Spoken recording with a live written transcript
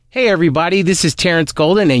Hey everybody, this is Terrence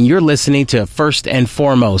Golden and you're listening to First and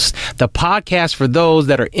Foremost, the podcast for those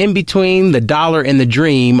that are in between the dollar and the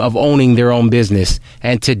dream of owning their own business.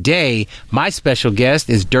 And today, my special guest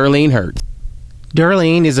is Darlene Hurt.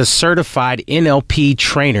 Darlene is a certified NLP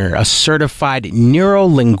trainer, a certified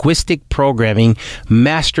neuro-linguistic programming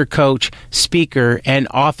master coach, speaker, and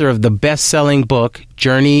author of the best-selling book,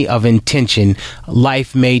 Journey of Intention,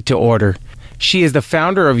 Life Made to Order. She is the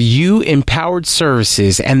founder of You Empowered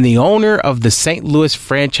Services and the owner of the St. Louis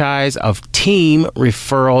franchise of Team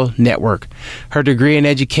Referral Network. Her degree in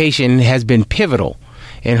education has been pivotal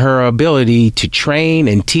in her ability to train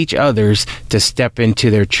and teach others to step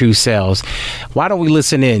into their true selves. Why don't we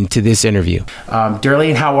listen in to this interview?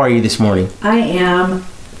 Darlene, how are you this morning? I am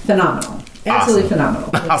phenomenal. Absolutely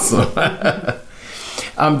phenomenal. Awesome.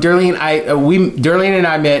 Darlene and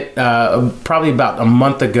I met probably about a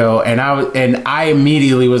month ago, and I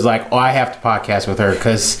immediately was like, oh, I have to podcast with her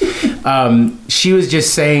because she was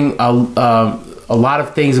just saying a lot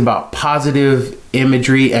of things about positive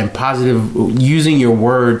imagery and positive using your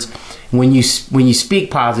words. When you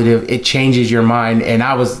speak positive, it changes your mind, and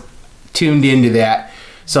I was tuned into that.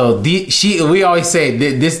 So we always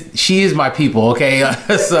say she is my people. Okay,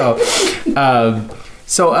 So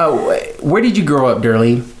where did you grow up,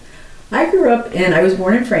 Darlene? I was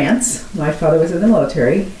born in France. My father was in the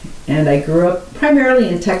military, and I grew up primarily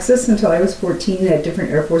in Texas until I was 14 at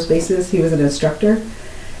different Air Force bases. He was an instructor.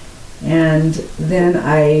 And then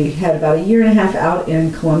I had about a year and a half out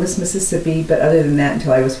in Columbus, Mississippi, but other than that,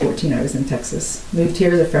 until I was 14, I was in Texas. Moved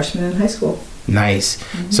here as a freshman in high school. Nice.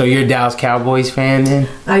 Mm-hmm. So you're a Dallas Cowboys fan then?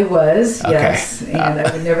 I was, okay. Yes. And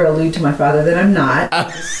I would never allude to my father that I'm not.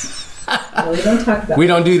 We don't talk about We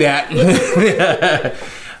don't do that.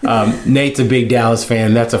 Nate's a big Dallas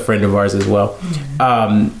fan. That's a friend of ours as well.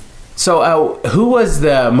 Mm-hmm. So who was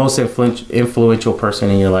the most influential person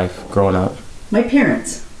in your life growing up? My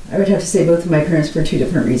parents. I would have to say both of my parents for two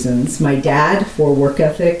different reasons. My dad for work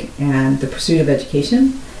ethic and the pursuit of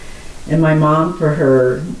education, and my mom for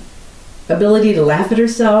her ability to laugh at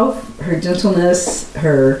herself, her gentleness,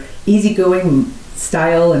 her easygoing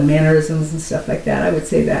style and mannerisms and stuff like that. I would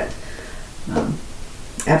say that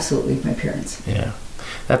absolutely my parents. Yeah.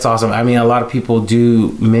 That's awesome. I mean, a lot of people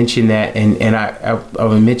do mention that, and I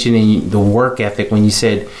was mentioning the work ethic. When you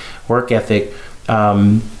said work ethic,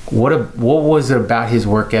 what was it about his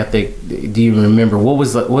work ethic? Do you remember? What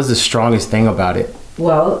was the strongest thing about it?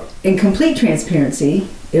 Well, in complete transparency,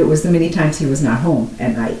 it was the many times he was not home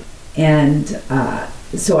at night. And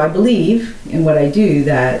so I believe in what I do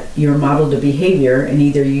that you're modeled a behavior, and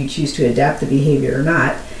either you choose to adapt the behavior or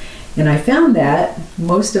not. And I found that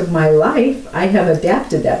most of my life, I have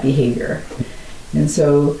adapted that behavior. And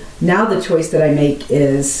so now the choice that I make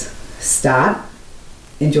is stop,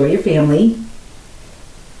 enjoy your family.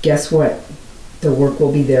 Guess what? The work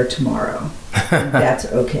will be there tomorrow. That's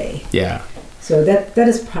okay. Yeah. So that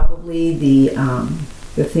is probably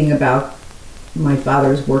the thing about my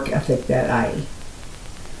father's work ethic that I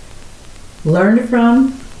learned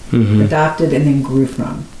from, adopted, and then grew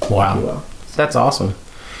from. Wow. That's awesome.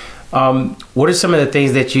 What are some of the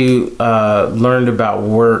things that you learned about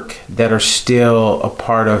work that are still a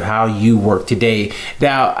part of how you work today?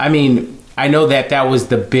 Now, I mean, I know that was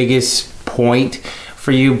the biggest point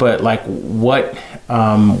for you, but like what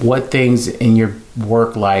things in your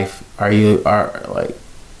work life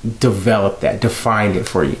defined it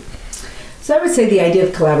for you? So I would say the idea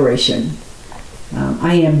of collaboration.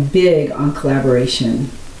 I am big on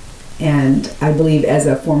collaboration. And I believe as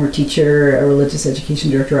a former teacher, a religious education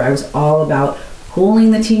director, I was all about pulling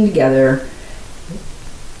the team together.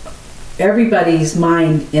 Everybody's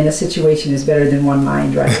mind in a situation is better than one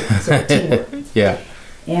mind, right? So teamwork. Yeah.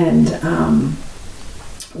 And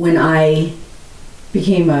when I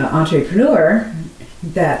became an entrepreneur,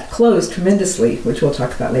 that closed tremendously, which we'll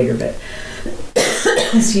talk about later, but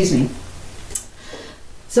excuse me.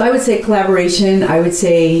 So I would say collaboration. I would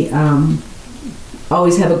say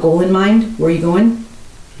always have a goal in mind. Where are you going?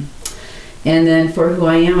 And then for who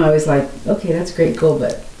I am, I was like, okay, that's a great goal,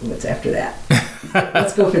 but what's after that?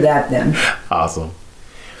 Let's go for that then. Awesome.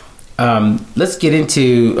 Let's get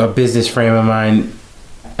into a business frame of mind.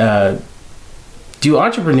 Do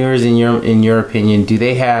entrepreneurs, in your opinion, do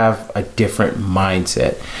they have a different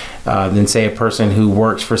mindset than, say, a person who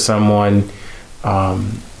works for someone?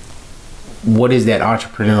 What is that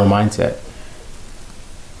entrepreneurial mindset?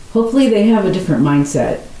 Hopefully they have a different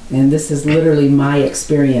mindset. And this is literally my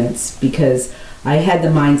experience, because I had the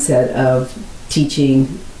mindset of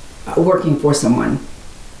teaching, working for someone.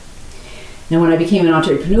 And when I became an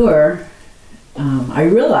entrepreneur, I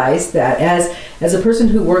realized that as a person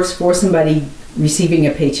who works for somebody receiving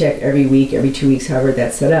a paycheck every week, every 2 weeks, however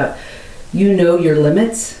that's set up, you know your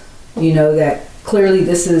limits. You know that clearly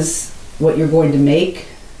this is what you're going to make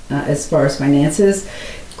as far as finances.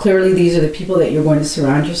 Clearly these are the people that you're going to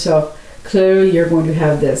surround yourself. Clearly you're going to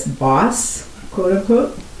have this boss, quote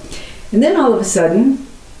unquote. And then all of a sudden,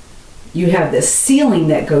 you have this ceiling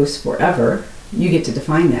that goes forever. You get to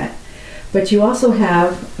define that. But you also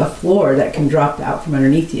have a floor that can drop out from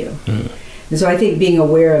underneath you. And so I think being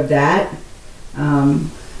aware of that,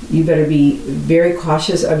 you better be very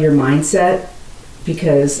cautious of your mindset,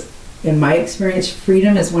 because in my experience,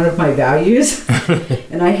 freedom is one of my values.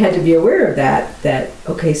 And I had to be aware of that,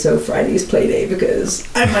 okay, so Friday's play day because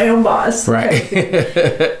I'm my own boss. Right.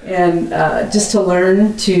 And just to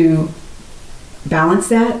learn to balance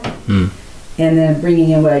that. And then bringing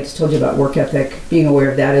in what I just told you about work ethic, being aware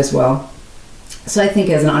of that as well. So I think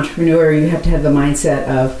as an entrepreneur, you have to have the mindset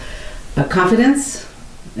of confidence.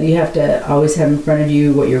 You have to always have in front of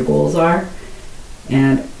you what your goals are,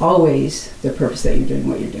 and always the purpose that you're doing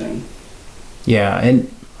what you're doing. Yeah, and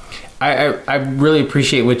I really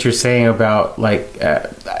appreciate what you're saying about like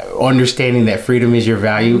understanding that freedom is your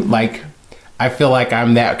value. Like, I feel like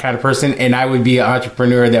I'm that kind of person, and I would be an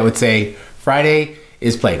entrepreneur that would say Friday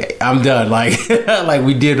is play day. I'm done. Like, like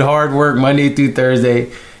we did hard work Monday through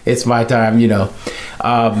Thursday. It's my time, you know.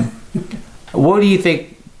 What do you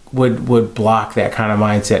think would block that kind of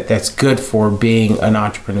mindset that's good for being an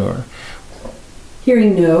entrepreneur?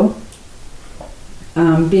 Hearing no,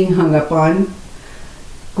 being hung up on,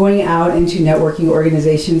 going out into networking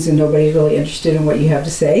organizations and nobody's really interested in what you have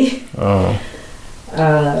to say. Oh.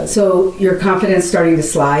 So your confidence starting to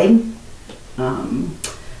slide.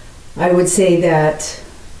 I would say that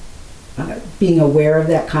being aware of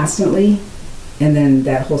that constantly, and then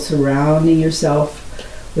that whole surrounding yourself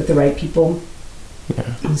with the right people,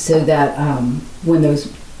 so that when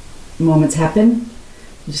those moments happen,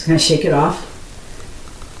 you just kind of shake it off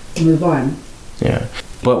and move on. Yeah.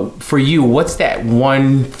 But for you, what's that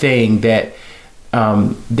one thing that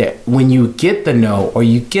that when you get the no or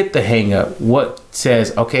you get the hang up, what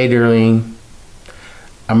says, okay, Darlene,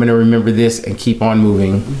 I'm going to remember this and keep on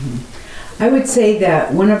moving? I would say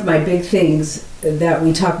that one of my big things that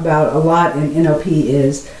we talk about a lot in NLP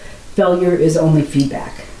is failure is only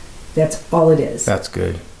feedback. That's all it is. That's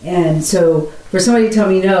good. And so for somebody to tell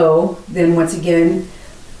me no, then once again,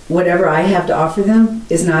 whatever I have to offer them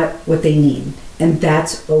is not what they need. And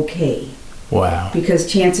that's okay. Wow.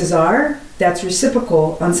 Because chances are that's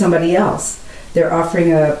reciprocal on somebody else. They're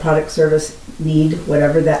offering a product, service, need,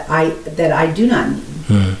 whatever that I do not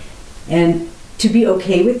need. And to be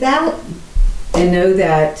okay with that and know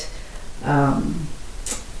that,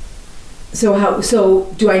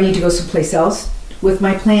 so do I need to go someplace else with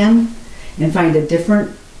my plan and find a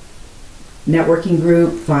different networking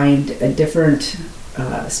group, find a different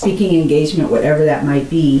speaking engagement, whatever that might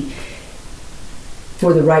be,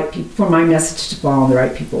 for the right people, for my message to fall in the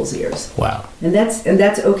right people's ears. Wow. And that's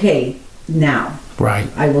okay now. Right.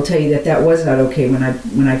 I will tell you that was not okay when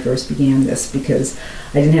I first began this, because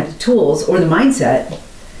I didn't have the tools or the mindset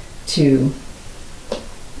to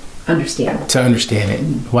understand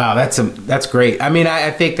it. Wow, that's great. I mean,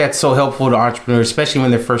 I think that's so helpful to entrepreneurs, especially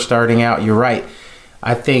when they're first starting out. You're right.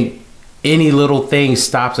 I think any little thing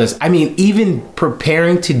stops us. I mean, even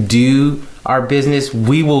preparing to do our business,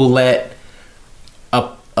 we will let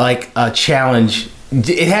a challenge.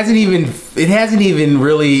 It hasn't even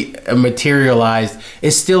really materialized.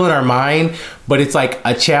 It's still in our mind, but it's like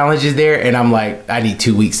a challenge is there, and I'm like, I need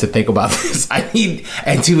 2 weeks to think about this.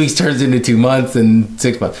 And 2 weeks turns into 2 months and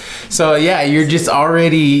 6 months. So yeah, you're just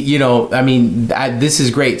already, this is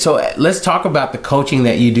great. So let's talk about the coaching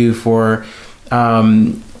that you do for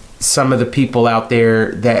some of the people out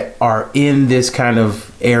there that are in this kind of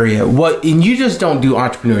area. And you just don't do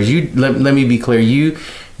entrepreneurs. Let me be clear.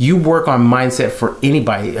 You work on mindset for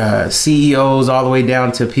anybody, CEOs all the way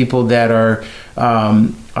down to people that are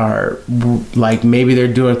like maybe they're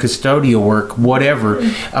doing custodial work, whatever.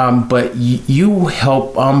 But you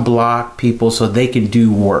help unblock people so they can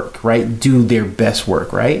do work, right? Do their best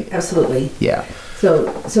work, right? Absolutely. Yeah.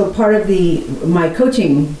 So part of my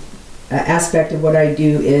coaching aspect of what I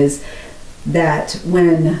do is that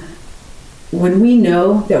when we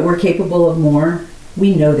know that we're capable of more,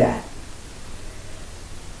 we know that.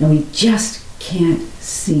 And we just can't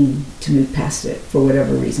seem to move past it for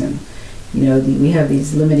whatever reason. We have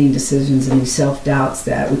these limiting decisions and these self-doubts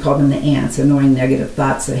that we call them the ants, annoying negative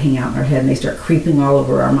thoughts that hang out in our head, and they start creeping all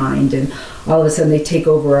over our mind, and all of a sudden they take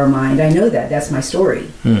over our mind. I know that's my story.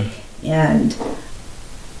 And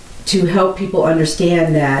to help people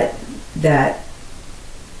understand that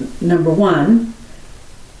number one,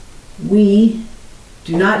 we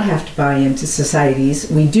do not have to buy into societies.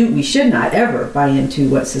 We should not ever buy into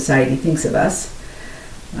what society thinks of us.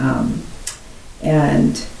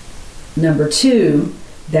 And number two,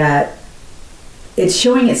 that it's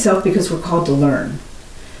showing itself because we're called to learn.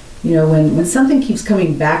 You know, when something keeps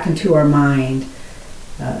coming back into our mind,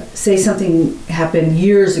 say something happened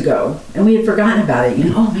years ago and we had forgotten about it, you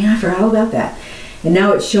know, oh man, I forgot all about that. And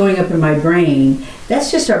now it's showing up in my brain.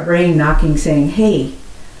 That's just our brain knocking, saying, hey,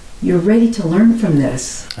 you're ready to learn from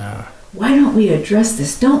this. Why don't we address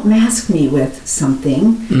this? Don't mask me with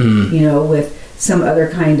something, you know, with some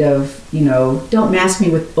other kind of, you know, don't mask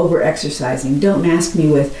me with over-exercising. Don't mask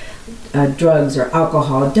me with drugs or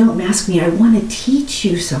alcohol. Don't mask me. I want to teach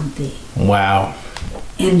you something. Wow.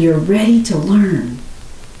 And you're ready to learn.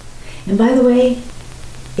 And by the way,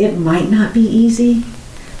 it might not be easy,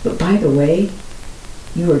 but by the way,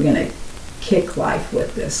 you are going to kick life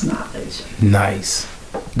with this knowledge. Nice.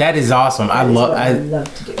 That is awesome. I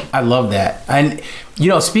love to do. I love that. And, you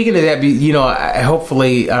know, speaking of that, you know,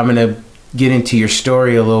 hopefully I'm going to get into your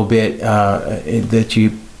story a little bit that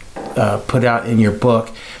you put out in your book.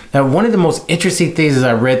 Now, one of the most interesting things as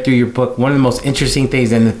I read through your book, one of the most interesting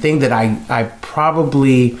things, and the thing that I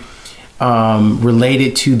probably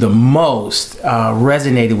related to the most,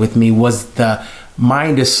 resonated with me, was the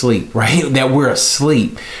mind asleep, right? That we're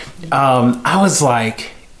asleep. I was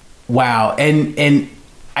like, wow. And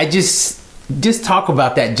I just talk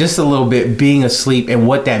about that just a little bit, being asleep and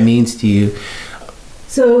what that means to you.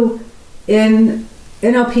 So in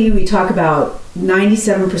NLP, we talk about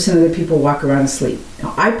 97% of the people walk around asleep.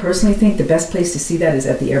 Now, I personally think the best place to see that is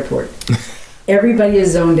at the airport. Everybody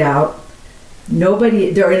is zoned out.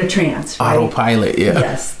 They're in a trance, right? Autopilot, yeah.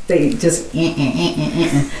 Yes, they just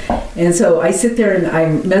And so I sit there and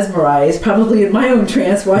I'm mesmerized, probably in my own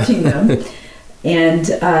trance, watching them. And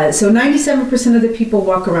so 97% of the people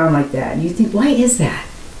walk around like that. And you think, why is that?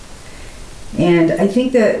 And I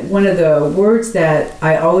think that one of the words that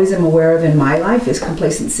I always am aware of in my life is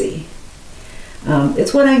complacency.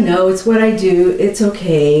 It's what I know, it's what I do, it's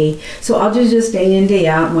okay. So I'll just day in, day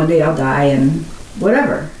out, and one day I'll die and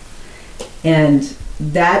whatever. And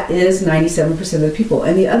that is 97% of the people.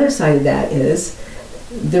 And the other side of that is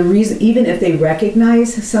the reason, even if they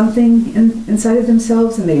recognize something inside of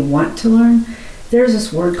themselves and they want to learn, there's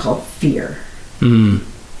this word called fear.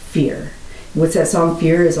 Fear. What's that song?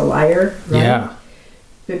 Fear is a liar, right? Yeah.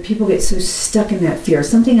 But people get so stuck in that fear.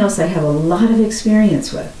 Something else I have a lot of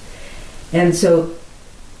experience with. And so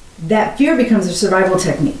that fear becomes a survival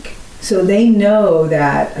technique. So they know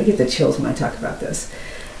that, I get the chills when I talk about this.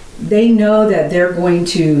 They know that they're going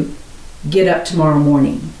to get up tomorrow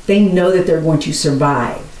morning. They know that they're going to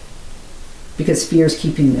survive because fear is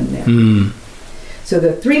keeping them there. So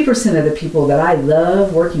the 3% of the people that I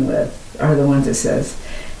love working with are the ones that says,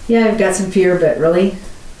 yeah, I've got some fear, but really,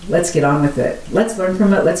 let's get on with it. Let's learn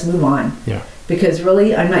from it. Let's move on. Yeah. Because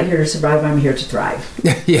really, I'm not here to survive. I'm here to thrive.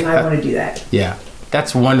 Yeah. And I want to do that. Yeah.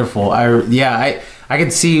 That's wonderful. I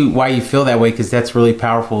can see why you feel that way, because that's really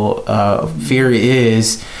powerful. Fear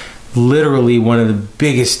is literally one of the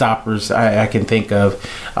biggest stoppers I can think of.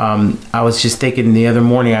 I was just thinking the other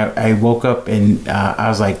morning, I woke up and I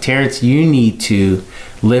was like, Terrence, you need to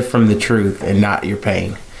live from the truth and not your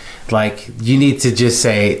pain. Like, you need to just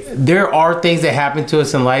say, there are things that happen to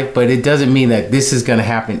us in life, but it doesn't mean that this is going to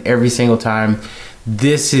happen every single time.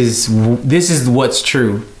 This is what's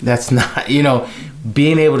true. That's not,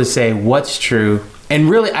 being able to say what's true. And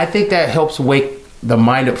really, I think that helps wake the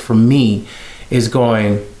mind up for me, is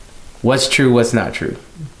going, what's true, what's not true.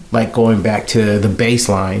 Like going back to the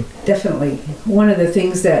baseline. Definitely. One of the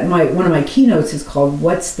things that one of my keynotes is called,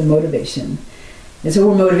 What's the Motivation? And so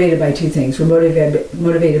we're motivated by two things. We're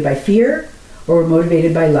motivated by fear, or we're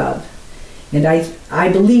motivated by love. And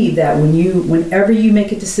I believe that whenever you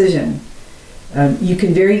make a decision, you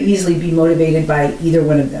can very easily be motivated by either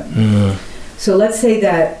one of them. So let's say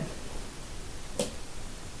that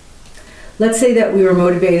we were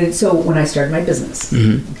motivated. So when I started my business,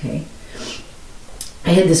 okay, I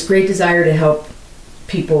had this great desire to help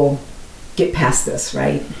people get past this,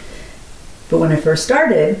 right? But when I first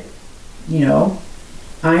started,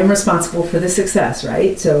 I'm responsible for the success,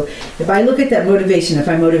 right? So if I look at that motivation, if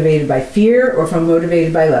I'm motivated by fear or if I'm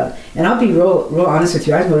motivated by love, and I'll be real honest with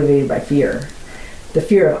you, I was motivated by fear. The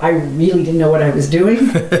fear of, I really didn't know what I was doing.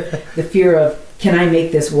 The fear of, can I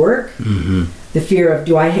make this work? The fear of,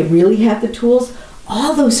 do I really have the tools?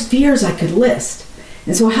 All those fears I could list.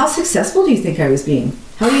 And so how successful do you think I was being?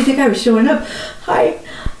 How do you think I was showing up? Hi,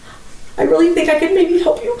 I really think I could maybe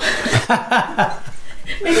help you.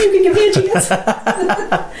 Maybe you can give me a chance.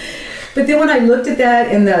 But then when I looked at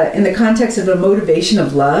that in the context of a motivation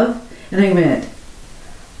of love, And I went,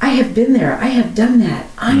 I have been there. I have done that.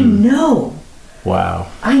 I know.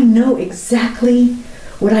 Wow. I know exactly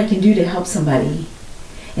what I can do to help somebody.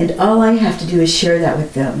 And all I have to do is share that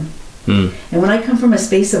with them. And when I come from a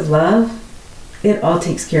space of love, it all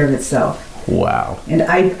takes care of itself. Wow. And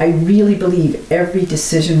I really believe every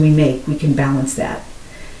decision we make, we can balance that.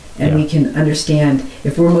 And we can understand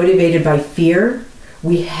if we're motivated by fear,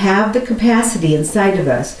 we have the capacity inside of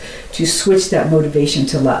us to switch that motivation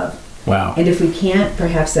to love. Wow. And if we can't,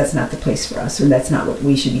 perhaps that's not the place for us, or that's not what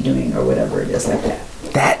we should be doing, or whatever it is like that.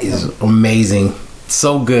 That is amazing.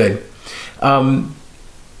 So good.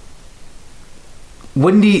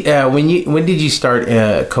 When did you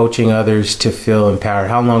start coaching others to feel empowered?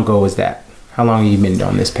 How long ago was that? How long have you been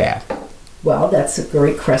on this path? Well, that's a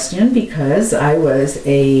great question, because I was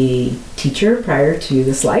a teacher prior to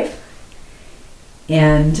this life.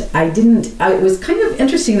 And it was kind of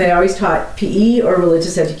interesting that I always taught PE or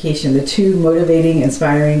religious education, the two motivating,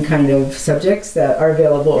 inspiring kind of subjects that are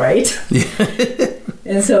available, right?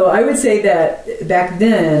 And so I would say that back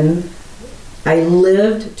then, I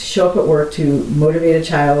lived to show up at work to motivate a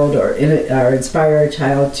child or inspire a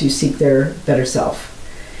child to seek their better self.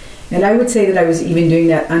 And I would say that I was even doing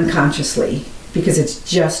that unconsciously, because it's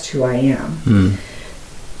just who I am.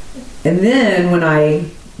 And then when I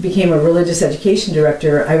became a religious education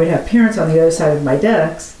director, I would have parents on the other side of my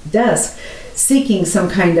desk seeking some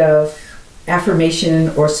kind of affirmation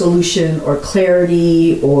or solution or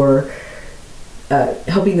clarity, or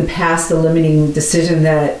helping them pass the limiting decision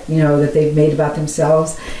that they've made about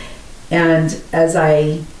themselves. And as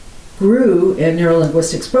I grew in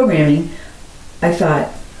neurolinguistics programming, I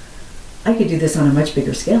thought I could do this on a much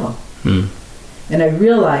bigger scale. And I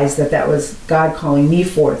realized that was God calling me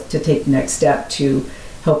forth to take the next step to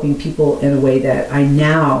helping people in a way that I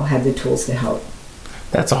now have the tools to help.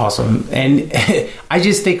 That's awesome. And I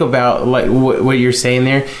just think about like what you're saying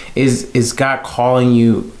there is God calling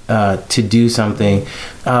you to do something.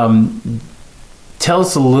 Tell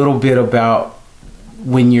us a little bit about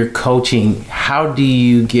when you're coaching, how do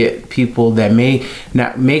you get people that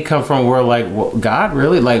may come from where like, well, God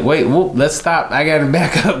really, like, wait, well, let's stop. I got to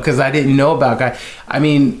back up because I didn't know about God. I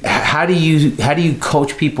mean, how do you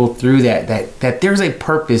coach people through that there's a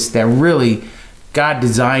purpose that really God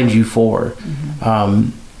designed you for?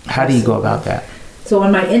 How do you go about that? So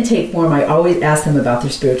on my intake form, I always ask them about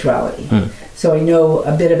their spirituality. So I know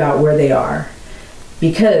a bit about where they are.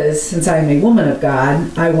 Because since I'm a woman of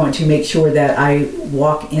God, I want to make sure that I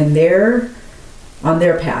walk on their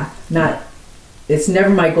path. It's never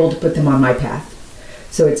my goal to put them on my path.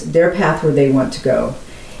 So it's their path where they want to go.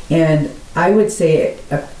 And I would say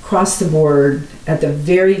across the board, at the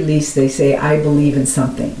very least, they say, I believe in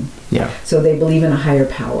something. Yeah. So they believe in a higher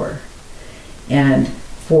power. And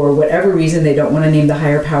for whatever reason, they don't want to name the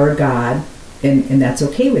higher power God, and that's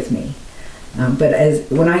okay with me. But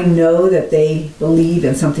when I know that they believe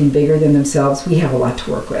in something bigger than themselves, we have a lot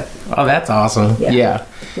to work with. Oh, that's awesome. Yeah.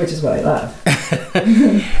 Which is what I love.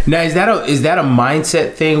 Now, is that a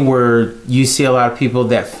mindset thing where you see a lot of people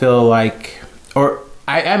that feel like, or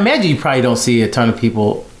I imagine you probably don't see a ton of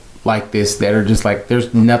people like this that are just like,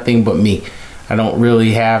 there's nothing but me. I don't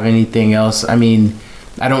really have anything else. I mean,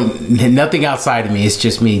 nothing outside of me. It's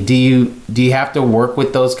just me. Do you have to work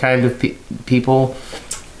with those kind of people?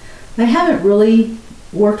 I haven't really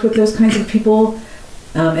worked with those kinds of people,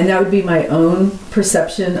 and that would be my own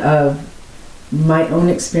perception of my own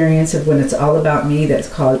experience of when it's all about me. That's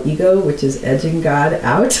called ego, which is edging God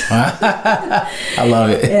out. I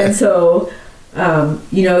love it. And so,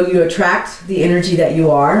 you attract the energy that you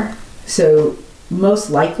are. So most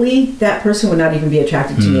likely that person would not even be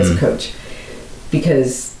attracted to me as a coach,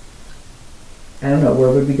 because I don't know, where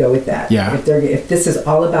would we go with that? Yeah. If this is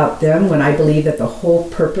all about them, when I believe that the whole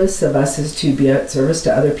purpose of us is to be of service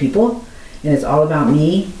to other people, and it's all about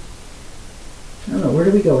me, I don't know, where do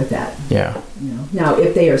we go with that? Yeah. Now,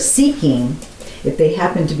 if they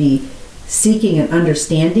happen to be seeking an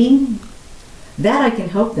understanding, that I can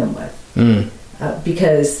help them with.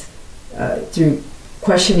 Because through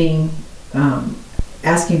questioning,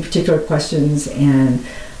 asking particular questions and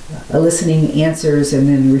eliciting answers and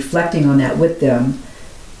then reflecting on that with them,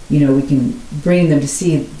 we can bring them to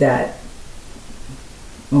see that,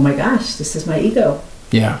 oh my gosh, this is my ego.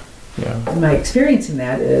 Yeah. And my experience in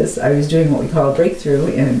that is I was doing what we call a breakthrough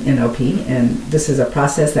in NLP, and this is a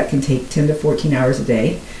process that can take 10 to 14 hours a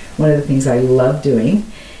day. One of the things I love doing.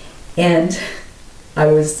 And I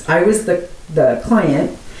was the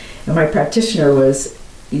client, and my practitioner was,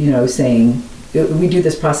 saying, we do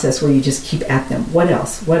this process where you just keep at them. What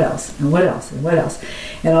else? What else? And what else? And what else?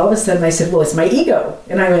 And all of a sudden I said, well, it's my ego.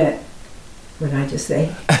 And I went, what did I just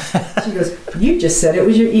say? She goes, you just said it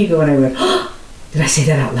was your ego. And I went, oh, did I say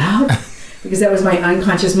that out loud? Because that was my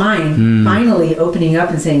unconscious mind finally opening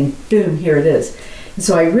up and saying, boom, here it is. And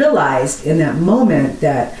so I realized in that moment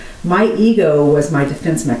that my ego was my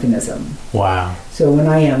defense mechanism. Wow. So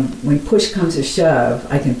when push comes to shove,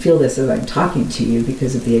 I can feel this as I'm talking to you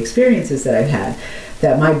because of the experiences that I've had,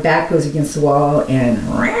 that my back goes against the wall and,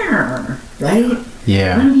 right?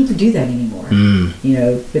 Yeah. I don't need to do that anymore.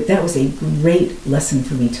 But that was a great lesson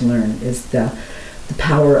for me to learn, is the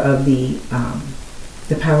power of the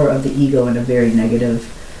ego in a very negative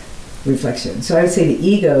reflection. So I would say the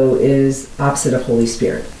ego is opposite of Holy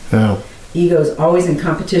Spirit. Oh. Ego is always in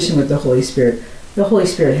competition with the Holy Spirit. The Holy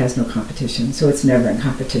Spirit has no competition, so it's never in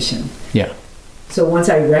competition. Yeah. So once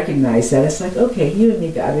I recognize that, it's like, okay, you and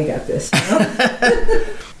me, God, we got this.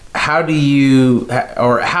 How do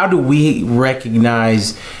we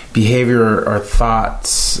recognize behavior or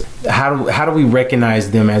thoughts? How do we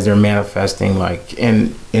recognize them as they're manifesting, like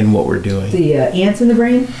in what we're doing? The ants in the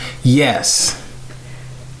brain? Yes.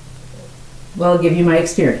 Well, I'll give you my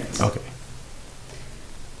experience. Okay.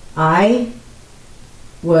 I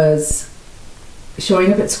was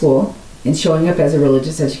showing up at school and showing up as a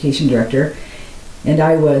religious education director, and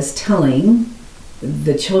I was telling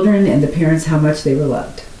the children and the parents how much they were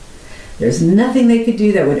loved. There's nothing they could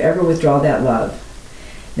do that would ever withdraw that love.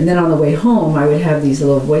 And then on the way home, I would have these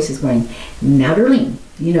little voices going, now, Darlene,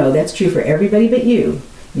 that's true for everybody but you.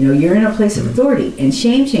 You're in a place of authority, and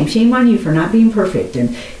shame on you for not being perfect, and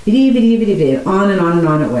on and on and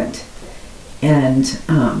on it went. And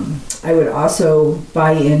I would also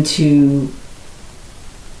buy into,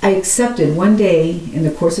 I accepted one day in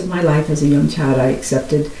the course of my life as a young child, I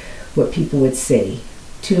accepted what people would say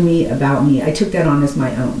to me, about me. I took that on as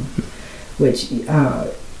my own, which,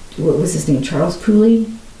 what was his name, Charles Pooley?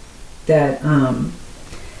 And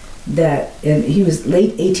he was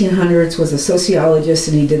late 1800s, was a sociologist,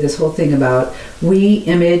 and he did this whole thing about we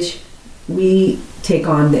take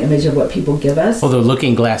on the image of what people give us. Oh, the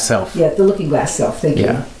looking glass self. Yeah, the looking glass self, thank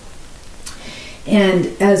you. And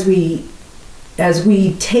as we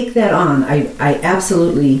take that on, I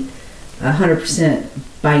absolutely 100%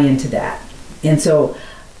 buy into that. And so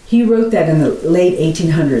he wrote that in the late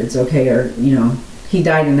 1800s, okay, or, he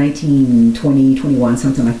died in 1920, 21,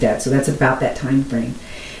 something like that. So that's about that time frame.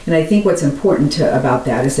 And I think what's important about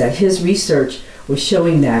that is that his research was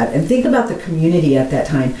showing that. And think about the community at that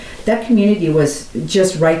time. That community was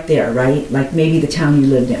just right there, right? Like maybe the town you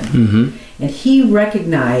lived in. Mm-hmm. And he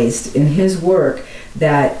recognized in his work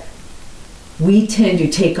that we tend to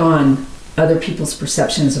take on other people's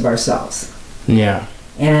perceptions of ourselves. Yeah.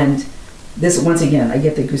 And this, once again, I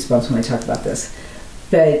get the goosebumps when I talk about this.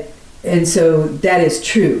 And so that is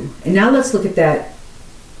true. And now let's look at that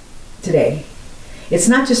today. It's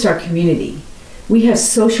not just our community. We have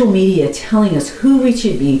social media telling us who we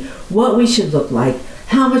should be, what we should look like,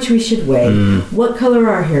 how much we should weigh, what color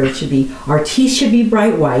our hair should be. Our teeth should be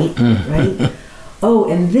bright white, right? Oh,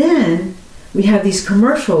 and then we have these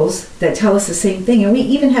commercials that tell us the same thing. And we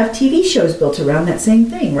even have TV shows built around that same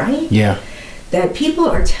thing, right? Yeah. That people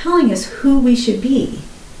are telling us who we should be.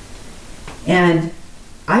 And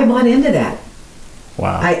I bought into that.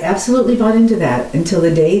 Wow. I absolutely bought into that until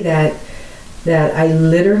the day that I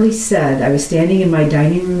literally said, I was standing in my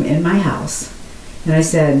dining room in my house, and I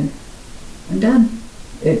said, I'm done.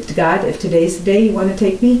 God, if today's the day you want to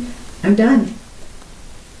take me, I'm done.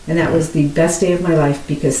 And that was the best day of my life,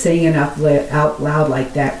 because saying it out loud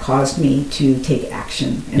like that caused me to take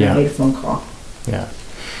action. And I made a phone call. Yeah.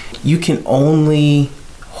 You can only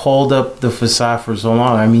hold up the facade for so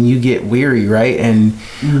long. I mean, you get weary, right? And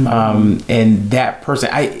and that person,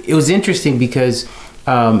 it was interesting because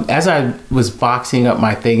as I was boxing up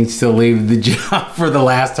my things to leave the job for the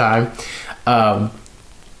last time,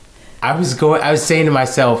 I was saying to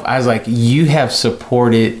myself, I was like, you have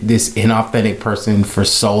supported this inauthentic person for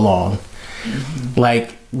so long.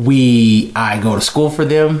 Like I go to school for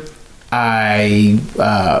them. I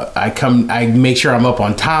make sure I'm up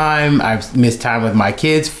on time. I've missed time with my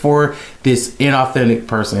kids for this inauthentic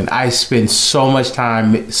person. I spend so much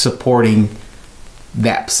time supporting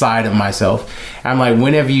that side of myself. I'm like,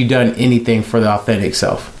 when have you done anything for the authentic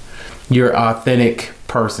self? Your authentic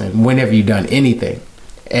person. When have you done anything?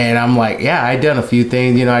 And I'm like, yeah, I done a few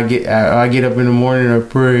things. I get up in the morning and I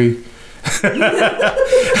pray.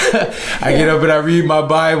 I get up and I read my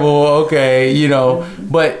Bible. Okay,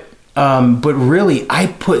 but really, I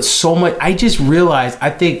put so much. I just realized. I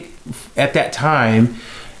think at that time,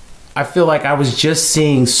 I feel like I was just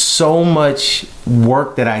seeing so much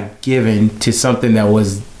work that I'd given to something that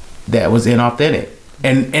was inauthentic.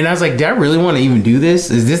 And I was like, did I really want to even do this?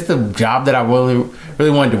 Is this the job that I really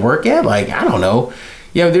wanted to work at? Like, I don't know.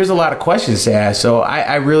 There's a lot of questions to ask. So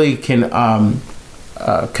I really can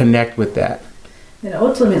connect with that. And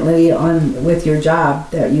ultimately, with your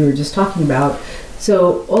job that you were just talking about,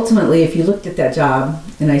 so ultimately, if you looked at that job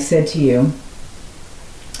and I said to you,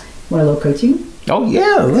 want a little coaching? Oh,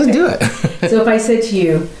 yeah, let's do it. So if I said to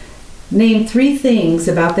you, name 3 things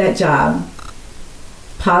about that job,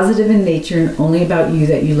 positive in nature and only about you,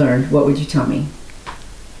 that you learned, what would you tell me?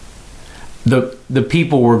 The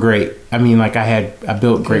people were great. I mean, like I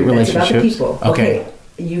built great relationships. About the people. Okay.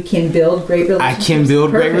 You can build great relationships. I can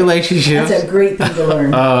build great relationships. That's a great thing to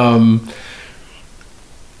learn.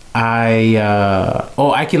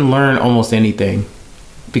 I can learn almost anything,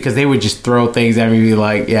 because they would just throw things at me and be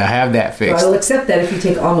like, yeah, have that fixed. Well, I'll accept that if you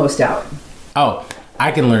take almost out. Oh,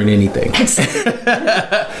 I can learn anything.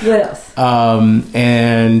 What else?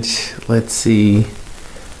 And let's see,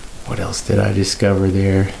 what else did I discover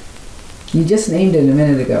there? You just named it a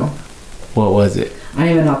minute ago. What was it? I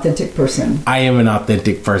am an authentic person. I am an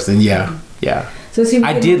authentic person. Yeah. So see,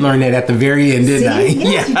 I did learn that at the very end, didn't I?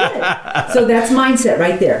 Yes, you did. So that's mindset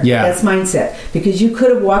right there. Yeah. That's mindset. Because you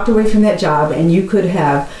could have walked away from that job and you could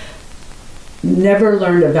have never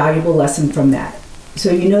learned a valuable lesson from that.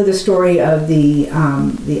 So you know the story of the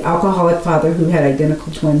alcoholic father who had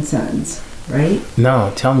identical twin sons, right?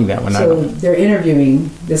 No, tell me that one. So they're interviewing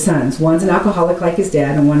the sons. One's an alcoholic like his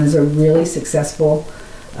dad, and one is a really successful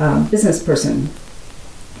business person.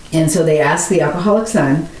 And so they asked the alcoholic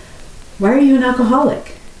son, why are you an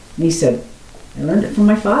alcoholic? And he said, I learned it from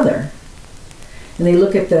my father. And they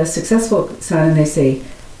look at the successful son and they say,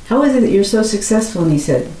 how is it that you're so successful? And he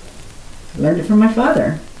said, I learned it from my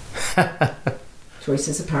father. Choice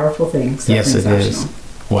is a powerful thing. Yes, it is.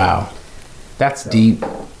 Wow. That's deep.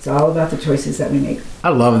 It's all about the choices that we make. I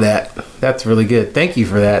love that. That's really good. Thank you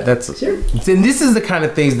for that. Sure. And this is the kind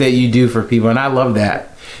of things that you do for people, and I love that.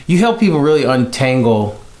 You help people really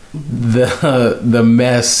untangle the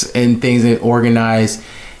mess and things, and organize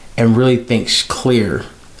and really think clear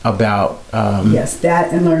about yes,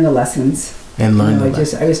 that, and learn the lessons. And learn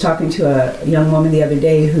I was talking to a young woman the other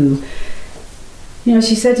day who,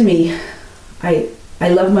 she said to me, I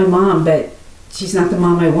love my mom, but she's not the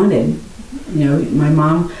mom I wanted. My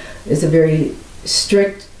mom is a very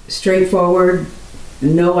strict, straightforward,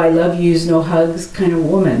 no I love yous, no hugs kind of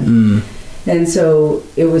woman. And so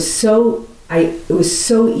it was so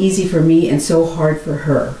easy for me and so hard for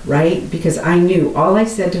her, right? Because I knew, all I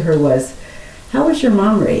said to her was, how was your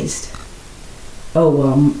mom raised? Oh,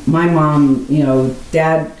 well, my mom,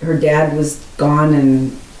 her dad was gone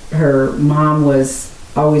and her mom was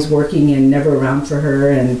always working and never around for her,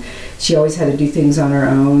 and she always had to do things on her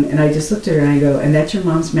own. And I just looked at her and I go, and that's your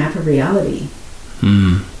mom's map of reality.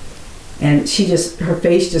 And her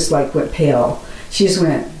face just like went pale. She just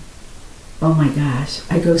went, oh my gosh.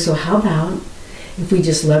 I go, so how about if we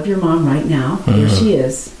just love your mom right now, where she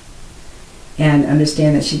is, and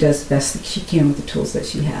understand that she does the best that she can with the tools that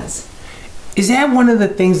she has. Is that one of the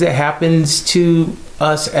things that happens to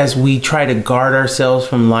us as we try to guard ourselves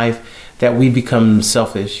from life, that we become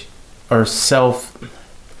selfish or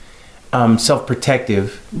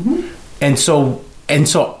self-protective? And so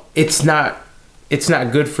it's not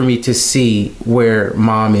good for me to see where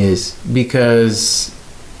mom is, because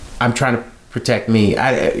I'm trying to protect me.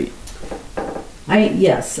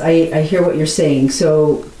 Yes, I hear what you're saying.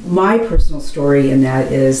 So my personal story in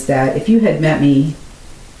that is that if you had met me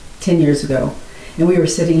 10 years ago and we were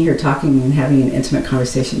sitting here talking and having an intimate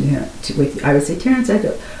conversation with, I would say, Terrence, I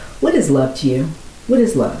go, what is love to you? What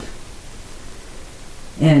is love?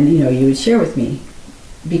 And you would share with me,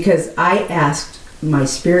 because I asked my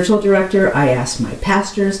spiritual director, I asked my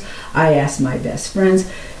pastors, I asked my best friends.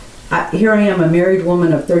 Here I am, a married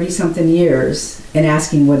woman of 30-something years, and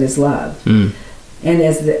asking what is love. And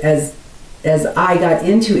as I got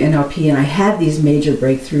into NLP and I had these major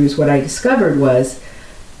breakthroughs, what I discovered was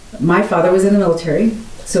my father was in the military,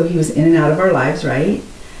 so he was in and out of our lives, right?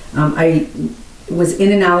 I was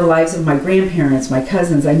in and out of the lives of my grandparents, my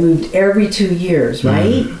cousins. I moved every 2 years,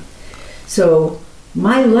 right? So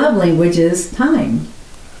my love language is time.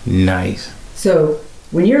 Nice. So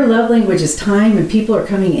when your love language is time and people are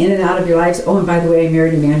coming in and out of your lives, oh, and by the way, I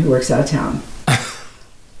married a man who works out of town.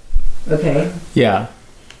 Okay? Yeah.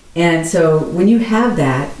 And so when you have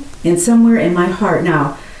that, and somewhere in my heart,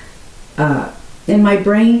 now, in my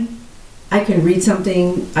brain, I can read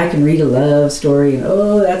something, I can read a love story, and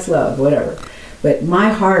oh, that's love, whatever. But my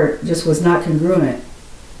heart just was not congruent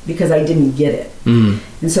because I didn't get it.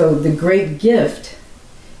 And so the great gift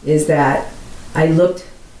is that I looked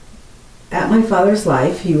at my father's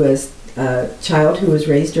life. He was a child who was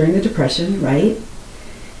raised during the Depression, right?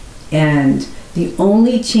 And the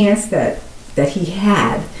only chance that he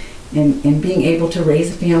had in being able to raise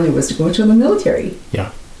a family was to go into the military.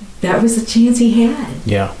 Yeah. That was the chance he had.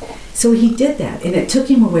 Yeah. So he did that, and it took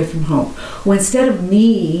him away from home. Well, instead of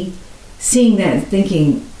me seeing that and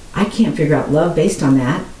thinking, I can't figure out love based on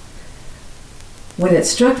that, when it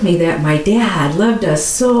struck me that my dad loved us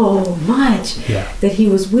so much that he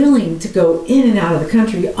was willing to go in and out of the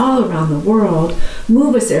country, all around the world,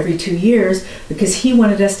 move us every 2 years because he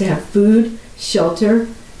wanted us to have food, shelter,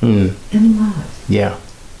 and love. Yeah.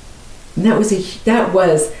 And that was the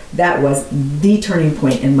turning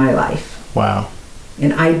point in my life. Wow.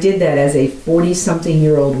 And I did that as a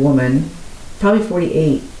 40-something-year-old woman, probably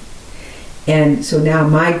 48. And so now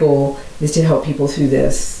my goal is to help people through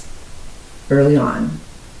this early on,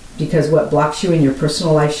 because what blocks you in your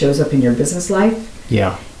personal life shows up in your business life.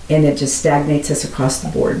 Yeah. And it just stagnates us across the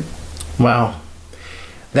board. Wow.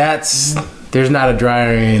 There's not a dry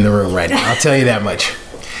iron in the room right now. I'll tell you that much.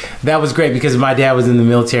 That was great because my dad was in the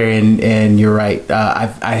military, and you're right.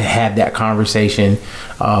 I had that conversation.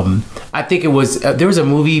 I think it was there was a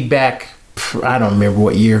movie back. I don't remember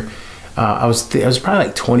what year. I was probably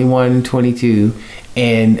like 21, 22,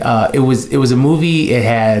 and it was a movie. It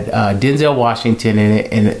had Denzel Washington in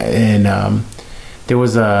it, and there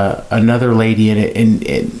was another lady in it,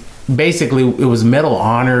 and basically it was Medal of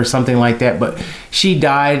Honor or something like that. But she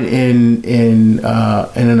died in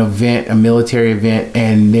an event, a military event,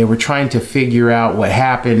 and they were trying to figure out what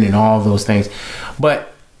happened and all of those things.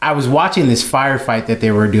 But I was watching this firefight that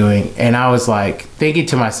they were doing, and I was like thinking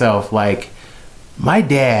to myself, like, my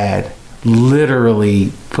dad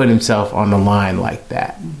literally put himself on the line like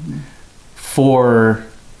that for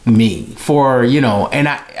me, and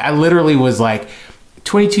I literally was like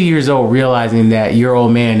 22 years old, realizing that your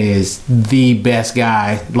old man is the best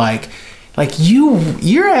guy. Like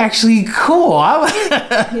you're actually cool.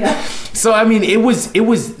 Yeah. So, I mean, it was,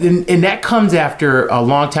 and that comes after a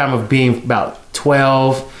long time of being about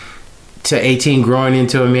 12 to 18, growing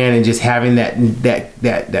into a man and just having that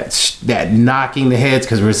knocking the heads,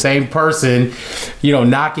 because we're the same person,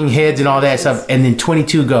 knocking heads and all that stuff. And then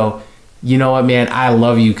 22 go, you know what, man, I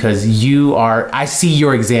love you because I see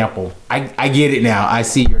your example. I get it now. I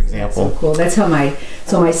see your example. That's so cool. That's how my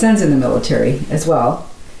son's in the military as well.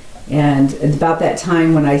 And about that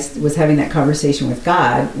time when I was having that conversation with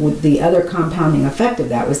God, with the other compounding effect of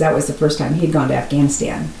that was the first time he'd gone to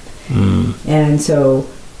Afghanistan. And so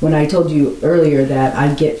when I told you earlier that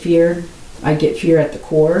I'd get fear at the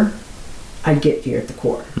core, I'd get fear at the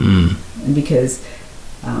core. And because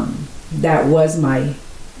that was I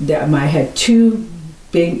had two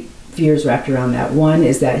big fears wrapped around that. One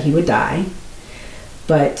is that he would die,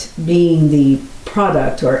 but being the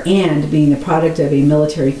product of a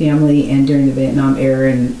military family and during the Vietnam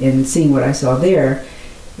era and seeing what I saw there,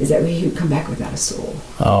 is that he would come back without a soul.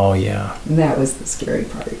 Oh, yeah. And that was the scary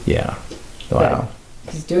part. Yeah. Wow.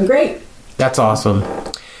 But he's doing great. That's awesome.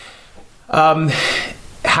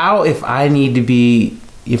 How, if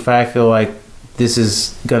I feel like this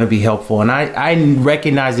is going to be helpful, and I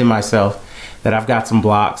recognize in myself that I've got some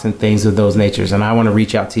blocks and things of those natures, and I want to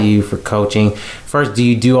reach out to you for coaching. First, do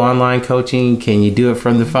you do online coaching? Can you do it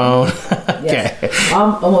from the phone? Yes. Okay.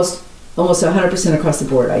 Almost 100% across the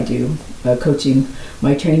board I do coaching.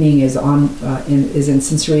 My training is in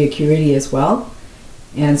sensory acuity as well.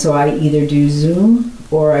 And so I either do Zoom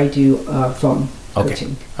or I do phone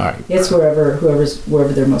coaching. All right. It's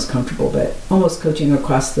wherever they're most comfortable, but almost coaching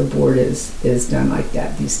across the board is done like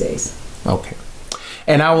that these days. Okay.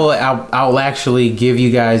 And I'll actually give you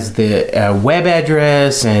guys the web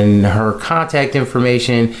address and her contact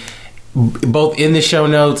information both in the show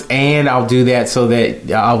notes, and I'll do that so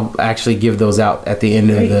that I'll actually give those out at the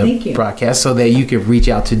end of the broadcast so that you can reach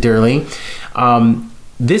out to Darlene.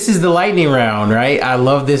 This is the lightning round, right? I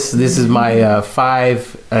love this. This is my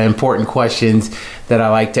 5 important questions that I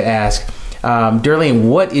like to ask. Darlene,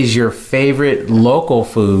 what is your favorite local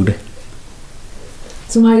food?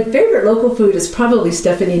 So my favorite local food is probably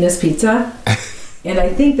Stefanina's Pizza. And I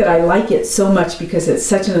think that I like it so much because it's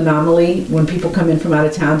such an anomaly when people come in from out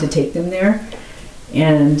of town to take them there.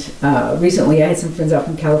 And recently I had some friends out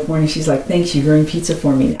from California. She's like, thanks, you ruined pizza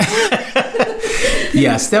for me now.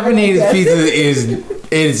 Yeah, Stefanina's Pizza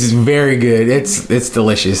is very good. It's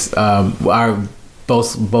delicious. We all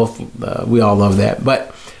love that.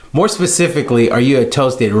 But more specifically, are you a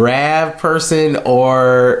toasted rav person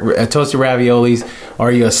or a toasted raviolis, or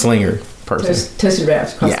are you a slinger person? Toasted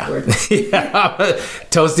ravs across the board. Yeah,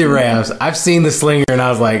 toasted ravs. I've seen the slinger and I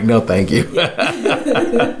was like, no, thank you.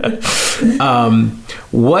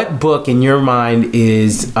 What book in your mind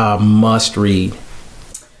is a must read?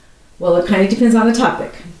 Well, it kind of depends on the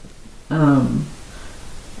topic.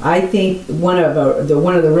 I think one of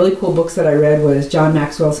the really cool books that I read was John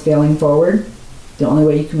Maxwell's Failing Forward. The only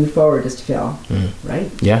way you can move forward is to fail,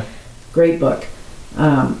 right? Yeah. Great book.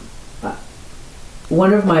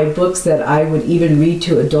 One of my books that I would even read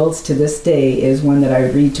to adults to this day is one that I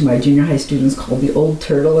would read to my junior high students called The Old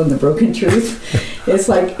Turtle and the Broken Truth. It's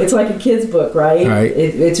like a kid's book, right?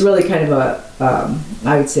 It's really kind of a,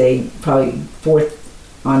 I would say probably fourth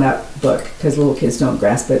on up book, because little kids don't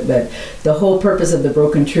grasp it. But the whole purpose of the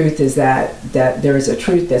broken truth is that there is a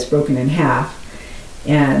truth that's broken in half,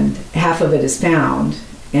 and half of it is found.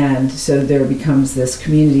 And so there becomes this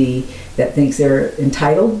community that thinks they're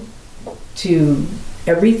entitled to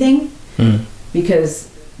everything, because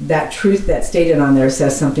that truth that's stated on there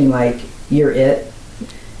says something like, you're it.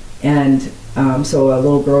 And so a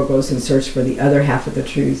little girl goes and searches for the other half of the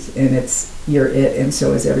truth, and it's, you're it, and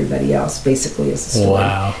so is everybody else, basically, is the story.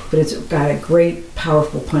 Wow. But it's got a great,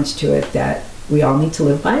 powerful punch to it that we all need to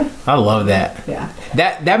live by. I love that. Yeah.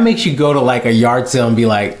 That makes you go to like a yard sale and be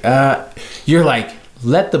like, you're like,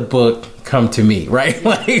 let the book come to me, right?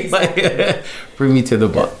 like bring me to the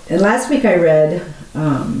book. And last week I read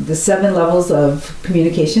The 7 Levels of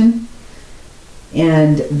Communication,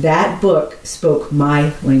 and that book spoke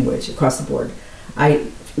my language across the board. I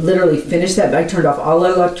literally finished that. I turned off all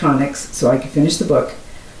electronics so I could finish the book,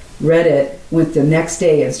 read it, went the next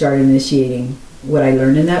day and started initiating what I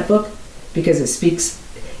learned in that book, because it speaks.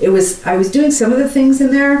 I was doing some of the things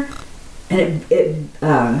in there, and it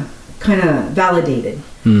kind of validated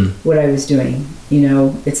what I was doing. You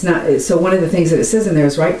know, it's not, so one of the things that it says in there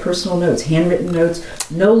is write personal notes, handwritten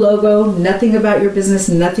notes, no logo, nothing about your business,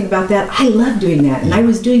 nothing about that. I love doing that. And I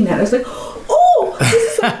was doing that. I was like, oh, this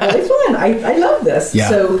is really fun. I love this. Yeah.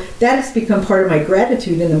 So that has become part of my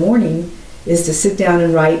gratitude in the morning, is to sit down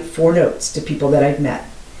and write 4 notes to people that I've met,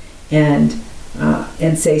 and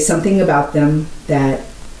say something about them that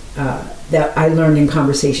I learned in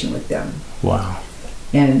conversation with them. Wow.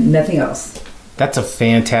 And nothing else. That's a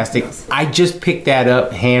fantastic. I just picked that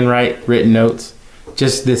up, handwritten notes,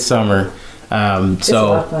 just this summer. It's a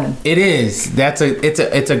lot of fun. It is.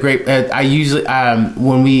 It's a great. I usually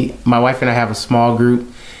when my wife and I have a small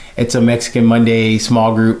group, it's a Mexican Monday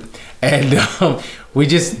small group, and we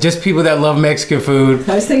just people that love Mexican food.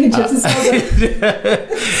 I was thinking chips and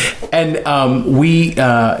salsa. And we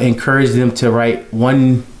encourage them to write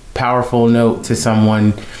one powerful note to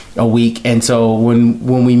someone a week. And so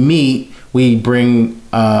when we meet, we bring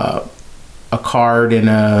a card and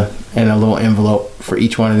a little envelope for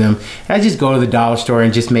each one of them. And I just go to the dollar store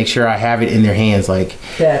and just make sure I have it in their hands. Like,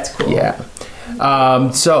 that's cool. Yeah.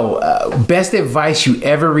 Best advice you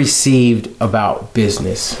ever received about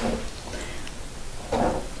business?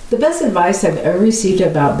 The best advice I've ever received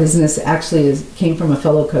about business actually came from a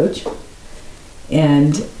fellow coach.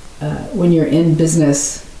 And when you're in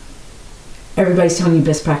business, everybody's telling you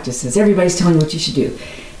best practices. Everybody's telling you what you should do.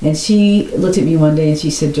 And she looked at me one day and she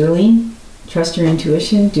said, Darlene, trust your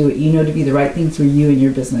intuition. Do what you know to be the right thing for you and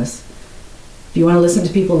your business. If you want to listen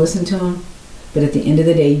to people, listen to them. But at the end of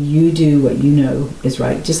the day, you do what you know is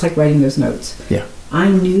right. Just like writing those notes. Yeah. I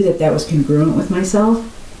knew that was congruent with myself.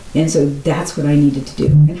 And so that's what I needed to do.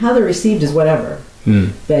 And how they're received is whatever.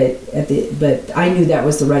 But I knew that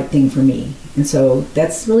was the right thing for me. And so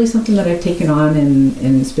that's really something that I've taken on,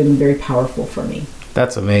 and it's been very powerful for me.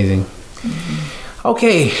 That's amazing.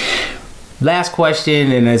 Okay, last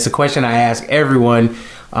question, and it's a question I ask everyone.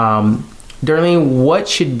 Darlene, what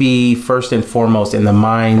should be first and foremost in the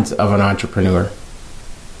minds of an entrepreneur?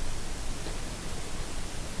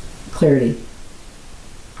 Clarity.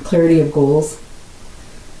 Clarity of goals.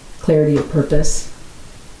 Clarity of purpose.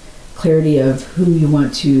 Clarity of who you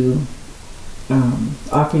want to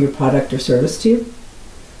offer your product or service to.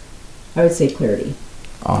 I would say clarity.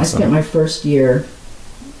 Awesome. I spent my first year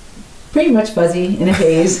pretty much fuzzy, in a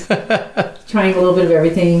haze, trying a little bit of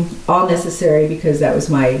everything, all necessary, because that was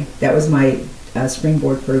my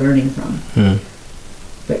springboard for learning from.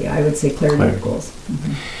 But yeah, I would say clarity of goals.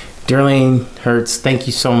 Darlene Hertz, thank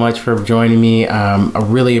you so much for joining me. I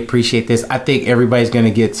really appreciate this. I think everybody's going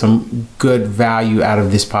to get some good value out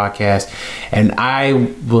of this podcast. And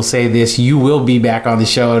I will say this, you will be back on the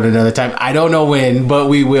show at another time. I don't know when, but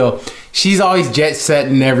we will. She's always jet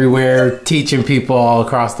setting everywhere, teaching people all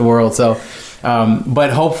across the world. So,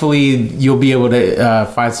 but hopefully you'll be able to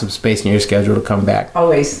find some space in your schedule to come back.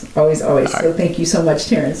 Always. Right. So thank you so much,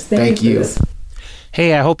 Terrence. Thank you. For this.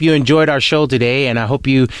 Hey, I hope you enjoyed our show today, and I hope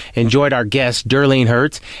you enjoyed our guest, Darlene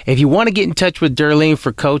Hertz. If you want to get in touch with Darlene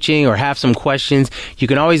for coaching or have some questions, you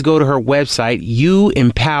can always go to her website,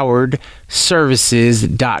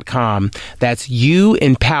 youempoweredservices.com. That's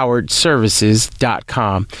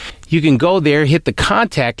youempoweredservices.com. You can go there, hit the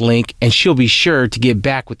contact link, and she'll be sure to get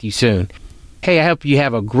back with you soon. Hey, I hope you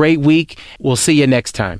have a great week. We'll see you next time.